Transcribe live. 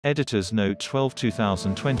Editor's Note 12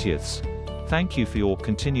 2020. Thank you for your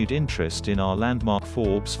continued interest in our landmark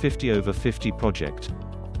Forbes 50 over 50 project.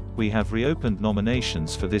 We have reopened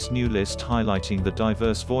nominations for this new list highlighting the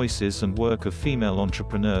diverse voices and work of female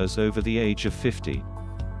entrepreneurs over the age of 50.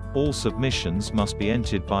 All submissions must be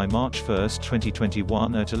entered by March 1,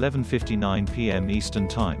 2021 at 11:59 p.m. Eastern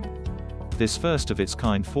Time. This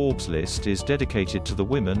first-of-its-kind Forbes list is dedicated to the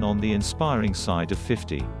women on the inspiring side of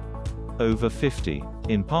 50. Over 50.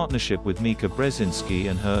 In partnership with Mika Brzezinski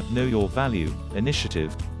and her Know Your Value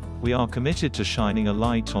initiative, we are committed to shining a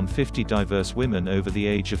light on 50 diverse women over the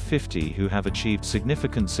age of 50 who have achieved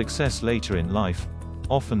significant success later in life,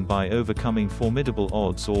 often by overcoming formidable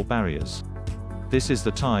odds or barriers. This is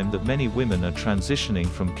the time that many women are transitioning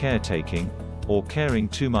from caretaking, or caring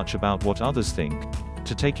too much about what others think,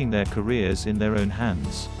 to taking their careers in their own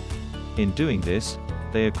hands. In doing this,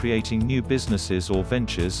 they are creating new businesses or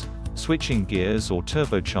ventures, switching gears or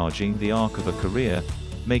turbocharging the arc of a career,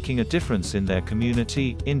 making a difference in their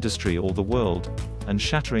community, industry or the world, and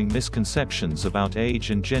shattering misconceptions about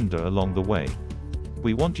age and gender along the way.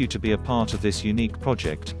 We want you to be a part of this unique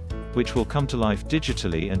project, which will come to life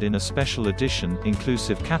digitally and in a special edition,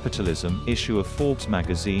 inclusive Capitalism issue of Forbes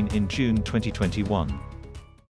magazine in June 2021.